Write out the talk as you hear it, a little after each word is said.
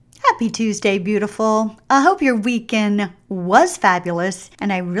Happy Tuesday, beautiful. I hope your weekend was fabulous,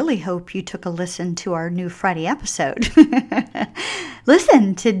 and I really hope you took a listen to our new Friday episode.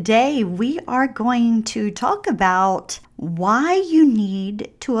 Listen, today we are going to talk about why you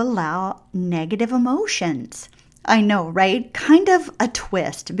need to allow negative emotions. I know, right? Kind of a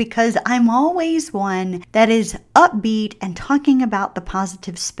twist, because I'm always one that is upbeat and talking about the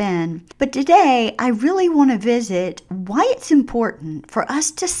positive spin. But today, I really want to visit why it's important for us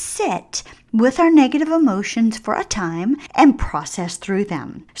to sit with our negative emotions for a time and process through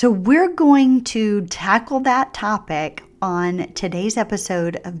them. So we're going to tackle that topic on today's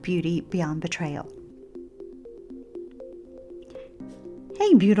episode of Beauty Beyond Betrayal.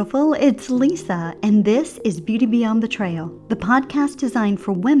 Hey beautiful, it's Lisa, and this is Beauty Beyond Betrayal, the podcast designed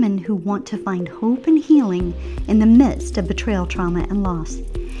for women who want to find hope and healing in the midst of betrayal, trauma, and loss.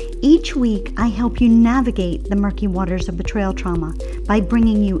 Each week, I help you navigate the murky waters of betrayal trauma by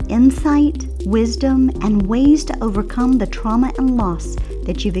bringing you insight, wisdom, and ways to overcome the trauma and loss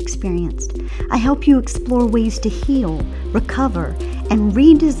that you've experienced. I help you explore ways to heal, recover, and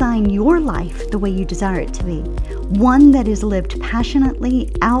redesign your life the way you desire it to be. One that is lived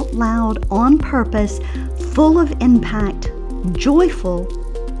passionately, out loud, on purpose, full of impact, joyful,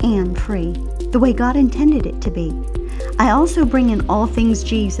 and free, the way God intended it to be. I also bring in all things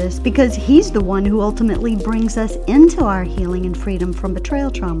Jesus because He's the one who ultimately brings us into our healing and freedom from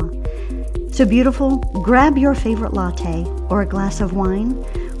betrayal trauma. So beautiful, grab your favorite latte or a glass of wine,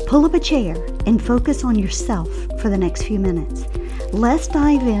 pull up a chair, and focus on yourself for the next few minutes. Let's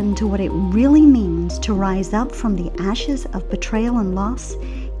dive into what it really means to rise up from the ashes of betrayal and loss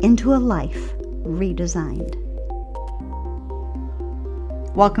into a life redesigned.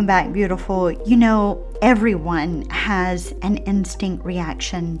 Welcome back, beautiful. You know, everyone has an instinct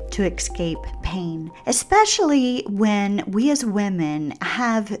reaction to escape pain, especially when we as women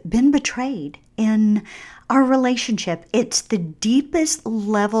have been betrayed in our relationship. It's the deepest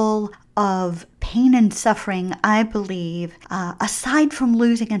level of pain and suffering, I believe, aside from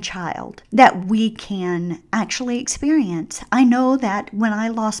losing a child, that we can actually experience. I know that when I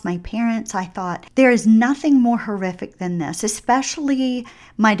lost my parents, I thought there is nothing more horrific than this, especially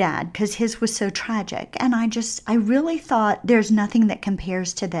my dad, because his was so tragic. And I really thought there's nothing that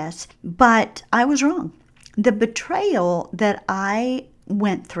compares to this. But I was wrong. The betrayal that I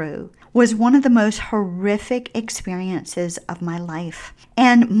went through was one of the most horrific experiences of my life.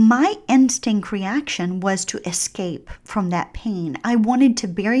 And my instinct reaction was to escape from that pain. I wanted to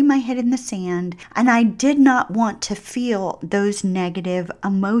bury my head in the sand, and I did not want to feel those negative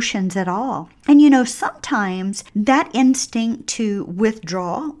emotions at all. And you know, sometimes that instinct to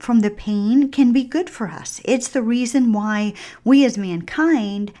withdraw from the pain can be good for us. It's the reason why we as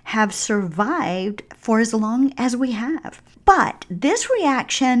mankind have survived for as long as we have. But this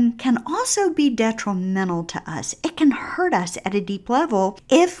reaction can also be detrimental to us. It can hurt us at a deep level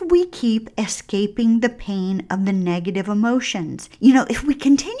if we keep escaping the pain of the negative emotions. You know, if we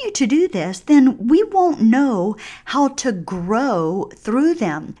continue to do this, then we won't know how to grow through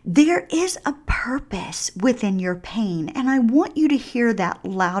them. There is a purpose within your pain, and I want you to hear that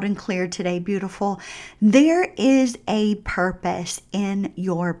loud and clear today, beautiful. There is a purpose in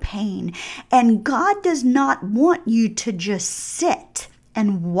your pain, and God does not want you to just sit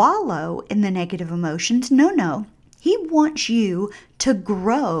and wallow in the negative emotions. No. He wants you to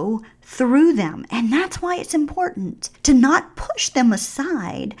grow through them. And that's why it's important to not push them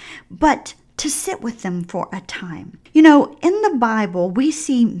aside, but to sit with them for a time. You know, in the Bible, we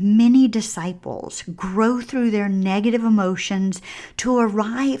see many disciples grow through their negative emotions to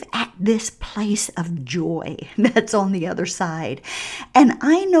arrive at this place of joy that's on the other side. And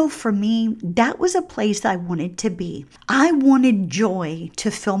I know for me, that was a place I wanted to be. I wanted joy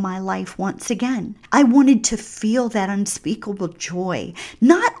to fill my life once again. I wanted to feel that unspeakable joy,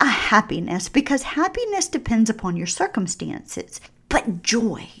 not a happiness, because happiness depends upon your circumstances. But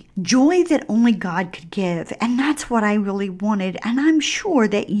joy that only God could give. And that's what I really wanted. And I'm sure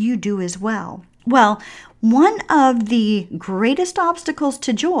that you do as well. Well, one of the greatest obstacles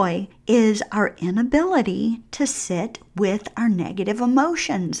to joy is our inability to sit with our negative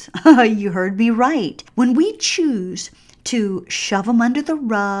emotions. You heard me right. When we choose to shove them under the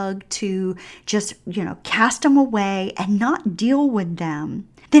rug, to just, cast them away and not deal with them,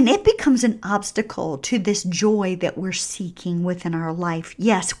 then it becomes an obstacle to this joy that we're seeking within our life.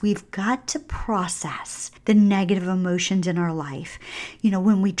 Yes, we've got to process the negative emotions in our life.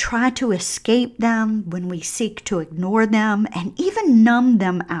 When we try to escape them, when we seek to ignore them, and even numb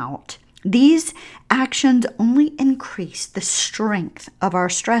them out, These actions only increase the strength of our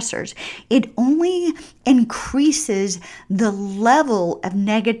stressors. It only increases the level of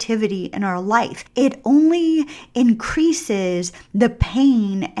negativity in our life. It only increases the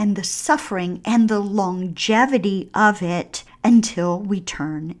pain and the suffering and the longevity of it until we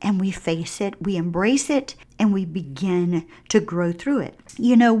turn and we face it, we embrace it, and we begin to grow through it.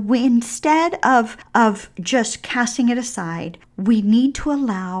 Instead of just casting it aside, we need to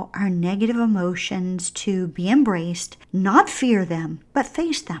allow our negative emotions to be embraced, not fear them, but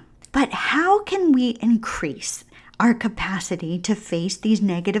face them. But how can we increase our capacity to face these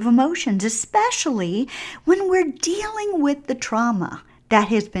negative emotions, especially when we're dealing with the trauma that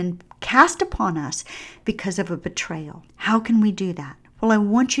has been cast upon us because of a betrayal? How can we do that? Well, I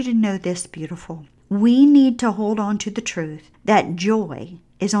want you to know this, beautiful. We need to hold on to the truth that joy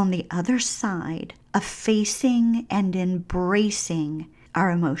is on the other side of facing and embracing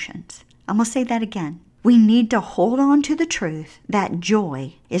our emotions. I'm going to say that again. We need to hold on to the truth that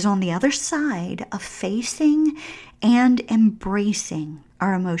joy is on the other side of facing and embracing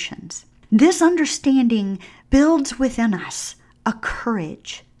our emotions. This understanding builds within us a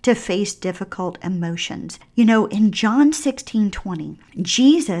courage to face difficult emotions. In John 16:20,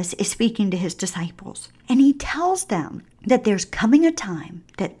 Jesus is speaking to his disciples, and he tells them that there's coming a time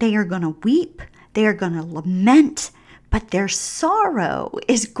that they are going to weep, they are going to lament, but their sorrow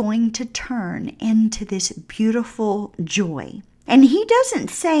is going to turn into this beautiful joy. And he doesn't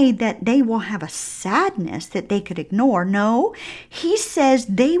say that they will have a sadness that they could ignore. No, he says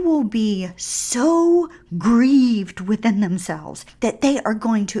they will be so grieved within themselves that they are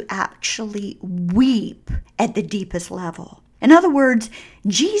going to actually weep at the deepest level. In other words,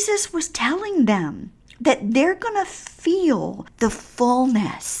 Jesus was telling them that they're going to feel the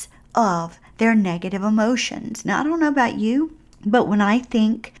fullness of their negative emotions. Now, I don't know about you, but when I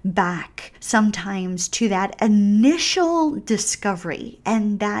think back sometimes to that initial discovery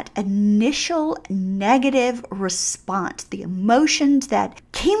and that initial negative response, the emotions that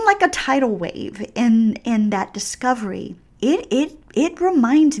came like a tidal wave in that discovery, it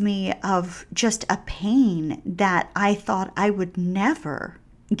reminds me of just a pain that I thought I would never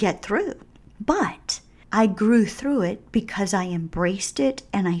get through. But I grew through it because I embraced it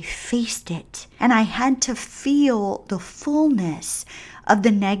and I faced it. And I had to feel the fullness of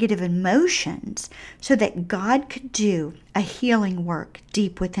the negative emotions so that God could do a healing work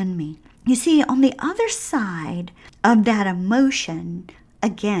deep within me. You see, on the other side of that emotion,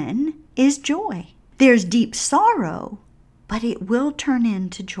 again, is joy. There's deep sorrow, but it will turn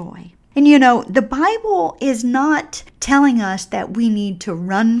into joy. And the Bible is not telling us that we need to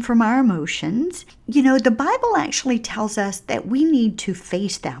run from our emotions. The Bible actually tells us that we need to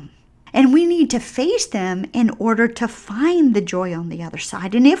face them. And we need to face them in order to find the joy on the other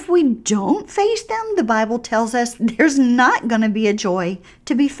side. And if we don't face them, the Bible tells us there's not going to be a joy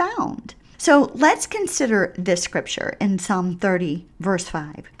to be found. So let's consider this scripture in Psalm 30, verse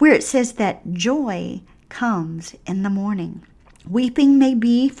 5, where it says that joy comes in the morning. Weeping may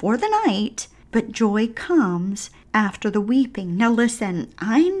be for the night, but joy comes after the weeping. Now listen,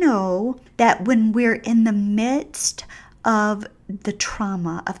 I know that when we're in the midst of the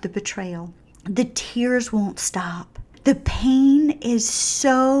trauma of the betrayal, the tears won't stop. The pain is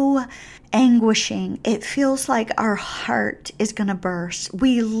so anguishing. It feels like our heart is going to burst.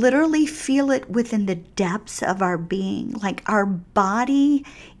 We literally feel it within the depths of our being. Like our body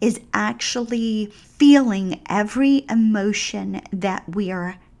is actually feeling every emotion that we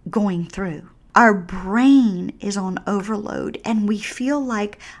are going through. Our brain is on overload and we feel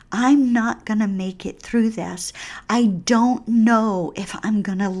like I'm not going to make it through this. I don't know if I'm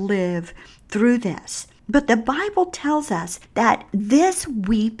going to live through this. But the Bible tells us that this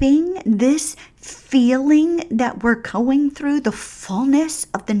weeping, this feeling that we're going through, the fullness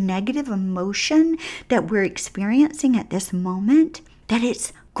of the negative emotion that we're experiencing at this moment, that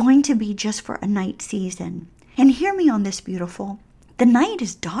it's going to be just for a night season. And hear me on this, beautiful. The night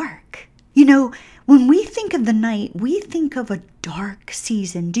is dark. When we think of the night, we think of a dark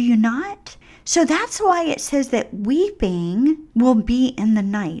season. Do you not? So that's why it says that weeping will be in the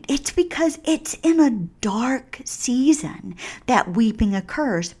night. It's because it's in a dark season that weeping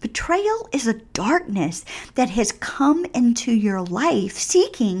occurs. Betrayal is a darkness that has come into your life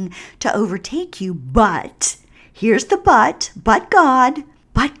seeking to overtake you. But, here's the but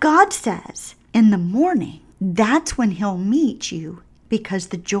God says in the morning, that's when he'll meet you because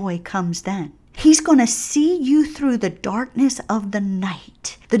the joy comes then. He's going to see you through the darkness of the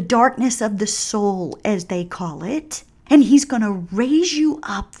night, the darkness of the soul, as they call it. And he's going to raise you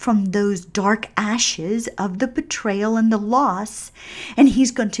up from those dark ashes of the betrayal and the loss. And he's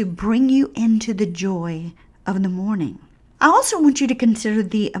going to bring you into the joy of the morning. I also want you to consider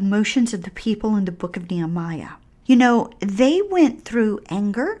the emotions of the people in the book of Nehemiah. You know, they went through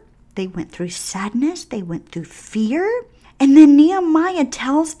anger, they went through sadness, they went through fear. And then Nehemiah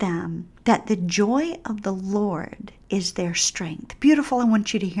tells them that the joy of the Lord is their strength. Beautiful, I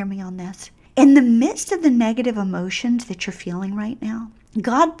want you to hear me on this. In the midst of the negative emotions that you're feeling right now,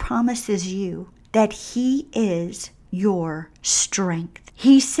 God promises you that He is your strength.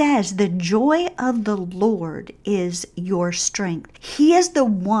 He says the joy of the Lord is your strength. He is the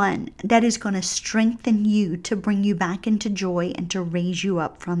one that is going to strengthen you to bring you back into joy and to raise you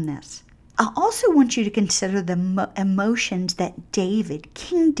up from this. I also want you to consider the emotions that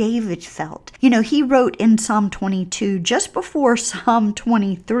King David felt. You know, he wrote in Psalm 22, just before Psalm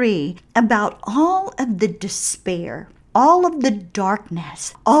 23, about all of the despair, all of the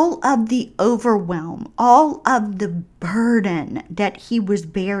darkness, all of the overwhelm, all of the burden that he was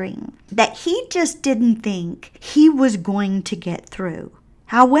bearing, that he just didn't think he was going to get through.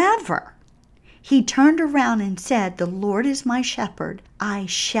 However, he turned around and said, "The Lord is my shepherd, I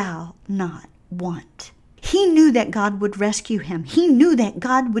shall not want." He knew that God would rescue him. He knew that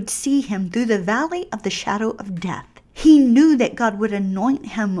God would see him through the valley of the shadow of death. He knew that God would anoint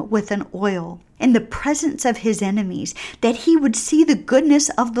him with an oil in the presence of his enemies, that he would see the goodness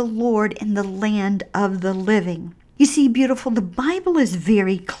of the Lord in the land of the living. You see, beautiful, the Bible is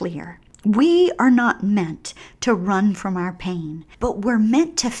very clear. We are not meant to run from our pain, but we're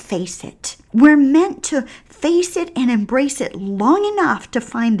meant to face it. We're meant to face it and embrace it long enough to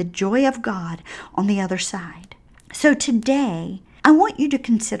find the joy of God on the other side. So today, I want you to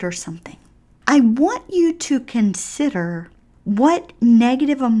consider something. I want you to consider what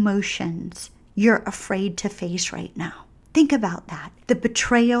negative emotions you're afraid to face right now. Think about that. The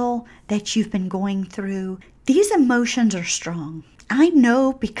betrayal that you've been going through, these emotions are strong. I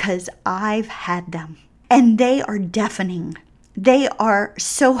know because I've had them, and they are deafening. They are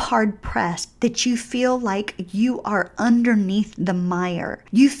so hard pressed that you feel like you are underneath the mire.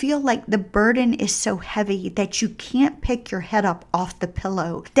 You feel like the burden is so heavy that you can't pick your head up off the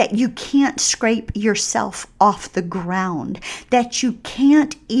pillow, that you can't scrape yourself off the ground, that you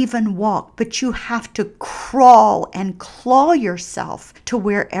can't even walk, but you have to crawl and claw yourself to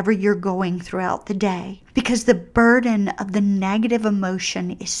wherever you're going throughout the day. Because the burden of the negative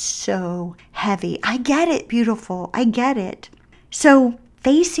emotion is so heavy. I get it, beautiful. I get it. So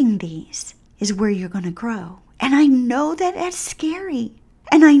facing these is where you're going to grow. And I know that that's scary.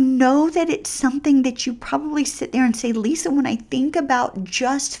 And I know that it's something that you probably sit there and say, Lisa, when I think about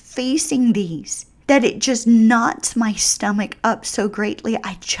just facing these, that it just knots my stomach up so greatly,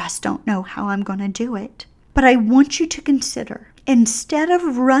 I just don't know how I'm going to do it. But I want you to consider, instead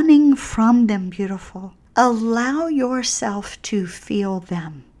of running from them, beautiful, allow yourself to feel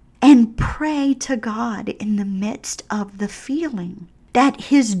them. And pray to God in the midst of the feeling that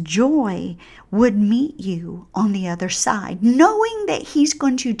His joy would meet you on the other side, knowing that He's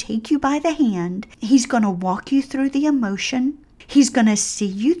going to take you by the hand. He's going to walk you through the emotion. He's going to see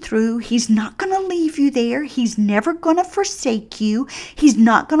you through. He's not going to leave you there. He's never going to forsake you. He's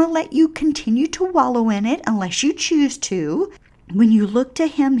not going to let you continue to wallow in it unless you choose to. When you look to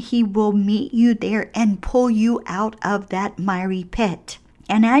Him, He will meet you there and pull you out of that miry pit.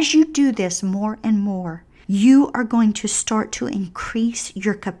 And as you do this more and more, you are going to start to increase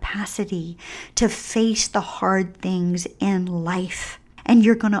your capacity to face the hard things in life. And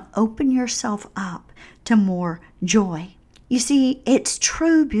you're going to open yourself up to more joy. You see, it's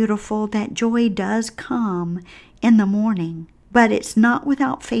true, beautiful, that joy does come in the morning, but it's not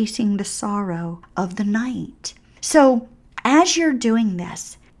without facing the sorrow of the night. So as you're doing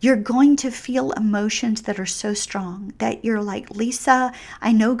this, you're going to feel emotions that are so strong that you're like, Lisa,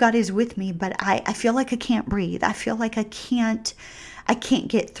 I know God is with me, but I feel like I can't breathe. I feel like I can't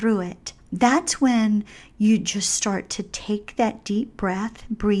get through it. That's when you just start to take that deep breath,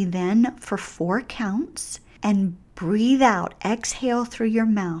 breathe in for 4 counts, and breathe out. Exhale through your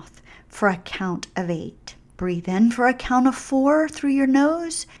mouth for a count of 8. Breathe in for a count of 4 through your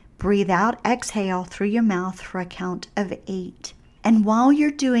nose. Breathe out, exhale through your mouth for a count of 8. And while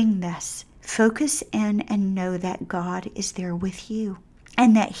you're doing this, focus in and know that God is there with you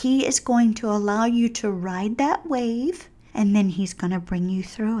and that He is going to allow you to ride that wave, and then He's going to bring you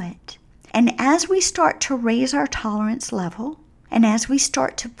through it. And as we start to raise our tolerance level, and as we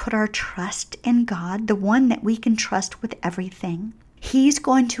start to put our trust in God, the one that we can trust with everything, He's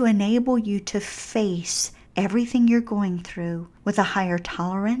going to enable you to face everything you're going through with a higher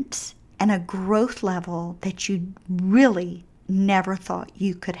tolerance and a growth level that you really never thought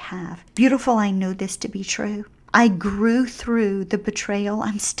you could have. Beautiful, I know this to be true. I grew through the betrayal.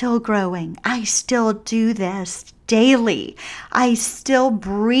 I'm still growing. I still do this daily. I still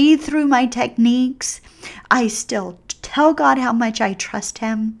breathe through my techniques. I still tell God how much I trust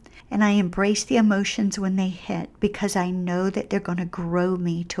Him. And I embrace the emotions when they hit because I know that they're going to grow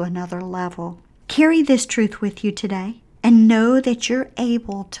me to another level. Carry this truth with you today and know that you're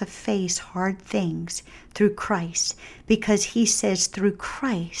able to face hard things through Christ because He says, through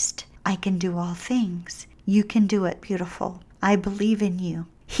Christ, I can do all things. You can do it, beautiful. I believe in you.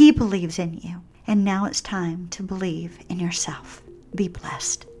 He believes in you. And now it's time to believe in yourself. Be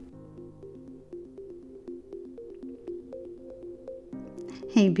blessed.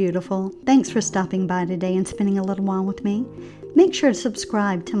 Hey, beautiful. Thanks for stopping by today and spending a little while with me. Make sure to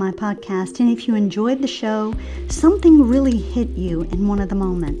subscribe to my podcast, and if you enjoyed the show, something really hit you in one of the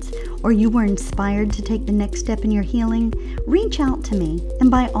moments, or you were inspired to take the next step in your healing, reach out to me, and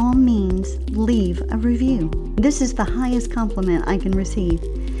by all means, leave a review. This is the highest compliment I can receive.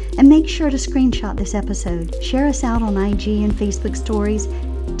 And make sure to screenshot this episode, share us out on IG and Facebook stories,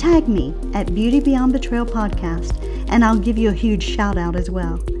 tag me at Beauty Beyond Betrayal Podcast, and I'll give you a huge shout out as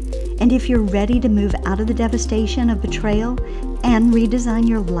well. And if you're ready to move out of the devastation of betrayal and redesign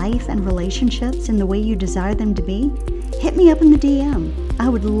your life and relationships in the way you desire them to be, hit me up in the DM. I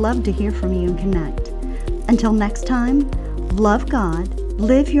would love to hear from you and connect. Until next time, love God,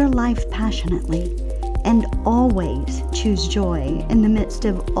 live your life passionately, and always choose joy in the midst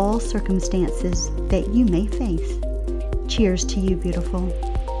of all circumstances that you may face. Cheers to you, beautiful.